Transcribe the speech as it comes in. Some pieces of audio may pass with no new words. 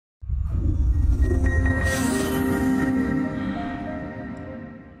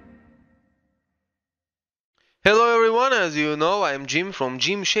everyone, as you know, I'm Jim from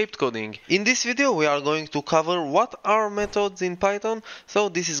JimShapedCoding. In this video we are going to cover what are methods in Python. So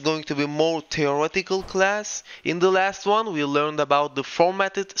this is going to be more theoretical class. In the last one we learned about the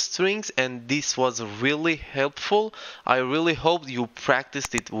formatted strings and this was really helpful. I really hope you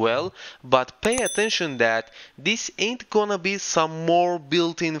practiced it well, but pay attention that this ain't gonna be some more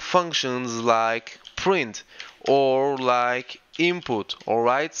built-in functions like print or like input.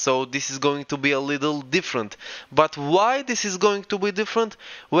 Alright, so this is going to be a little different. But why this is going to be different?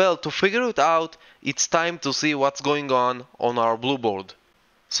 Well, to figure it out, it's time to see what's going on our blue board.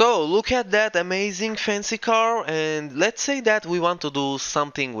 So look at that amazing fancy car, and let's say that we want to do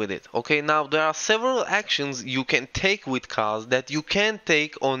something with it. Okay, now there are several actions you can take with cars that you can't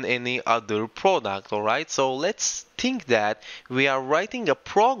take on any other product. Alright, so let's think that we are writing a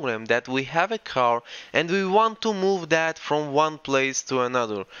program that we have a car and we want to move that from one place to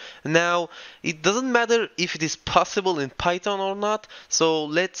another. Now it doesn't matter if it is possible in Python or not, so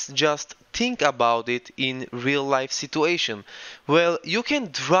let's just think about it in real life situation. Well, you can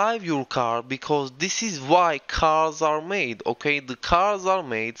drive your car because this is why cars are made. Okay, the cars are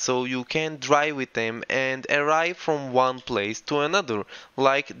made so you can drive with them and arrive from one place to another,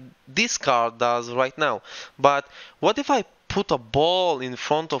 like this car does right now. But what if I put a ball in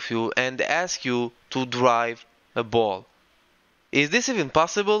front of you and ask you to drive a ball? Is this even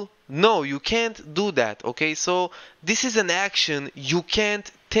possible? No, you can't do that. Okay, so this is an action you can't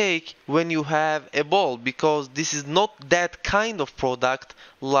take when you have a ball because this is not that kind of product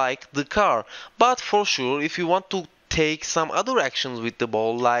like the car. But for sure, if you want to take some other actions with the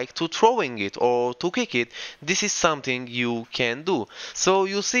ball, like to throwing it or to kick it, this is something you can do. So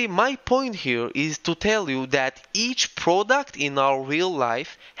you see, my point here is to tell you that each product in our real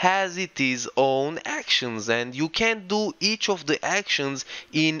life has its own actions and you can't do each of the actions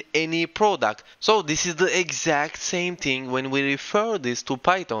in any product. So this is the exact same thing when we refer this to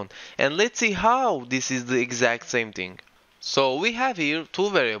Python, and let's see how this is the exact same thing. So we have here two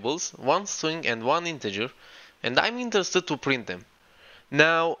variables, one string and one integer, and I'm interested to print them.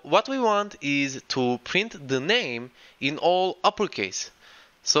 Now what we want is to print the name in all uppercase.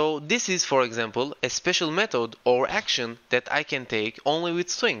 So this is, for example, a special method or action that I can take only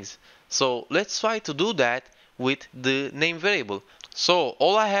with strings. So let's try to do that with the name variable. So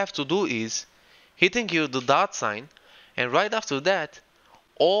all I have to do is hitting here the dot sign, and right after that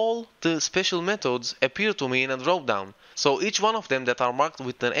all the special methods appear to me in a drop down. So each one of them that are marked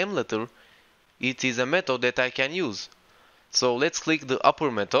with an M letter, it is a method that I can use. So let's click the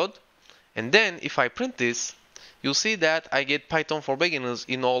upper method, and then if I print this, you'll see that I get Python for beginners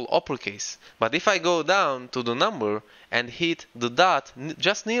in all uppercase. But if I go down to the number and hit the dot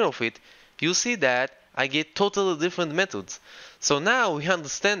just near of it, you see that I get totally different methods. So now we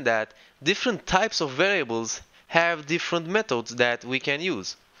understand that different types of variables have different methods that we can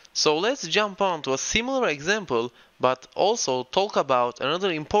use. So let's jump on to a similar example, but also talk about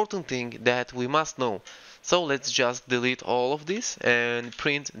another important thing that we must know. So let's just delete all of this and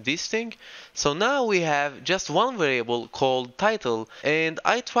print this thing. So now we have just one variable called title, and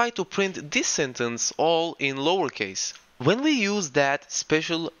I try to print this sentence all in lowercase. When we use that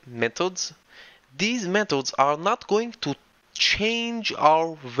special methods, these methods are not going to change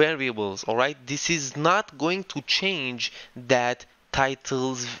our variables. Alright, this is not going to change that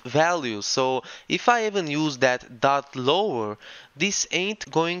title's value. So if I even use that dot lower, this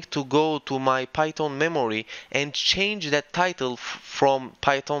ain't going to go to my Python memory and change that title from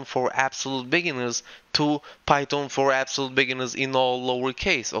Python for absolute beginners to Python for absolute beginners in all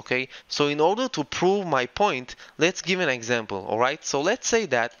lowercase. Okay, so in order to prove my point, let's give an example. Alright, so let's say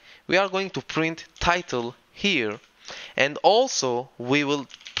that we are going to print title here, and also we will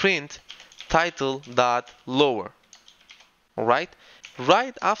print title dot lower. Alright,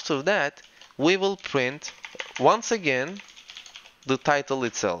 right after that we will print once again the title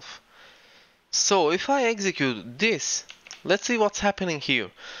itself. So if I execute this, let's see what's happening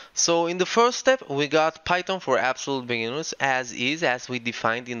here. So in the first step we got Python for absolute beginners as is, as we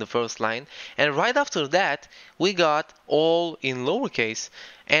defined in the first line, and right after that we got all in lowercase,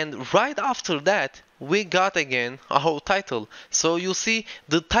 and right after that we got again our title. So you see,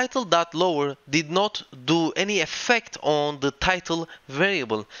 the title dot lower did not do any effect on the title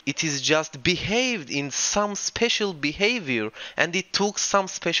variable. It is just behaved in some special behavior and it took some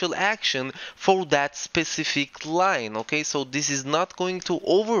special action for that specific line. Okay, so this is not going to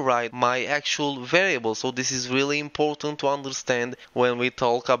override my actual variable. So this is really important to understand when we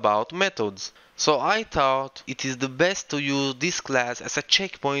talk about methods. So I thought it is the best to use this class as a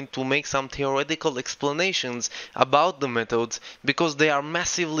checkpoint to make some theoretical explanations about the methods because they are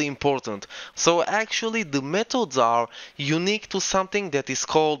massively important. So actually the methods are unique to something that is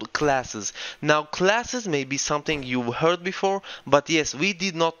called classes. Now classes may be something you've heard before, but yes, we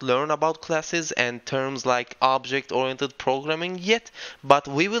did not learn about classes and terms like object-oriented programming yet, but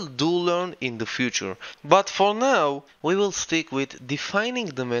we will do learn in the future. But for now, we will stick with defining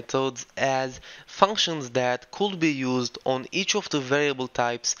the methods as functions that could be used on each of the variable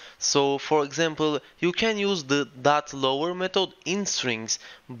types. So for example, you can use the .lower method in strings,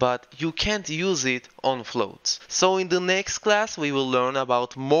 but you can't use it on floats. So in the next class we will learn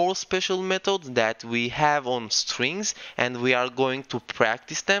about more special methods that we have on strings and we are going to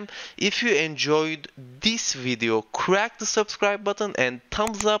practice them. If you enjoyed this video, crack the subscribe button and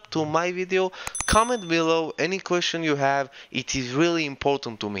thumbs up to my video. Comment below any question you have, it is really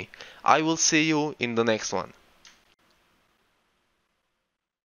important to me. I will see you in the next one.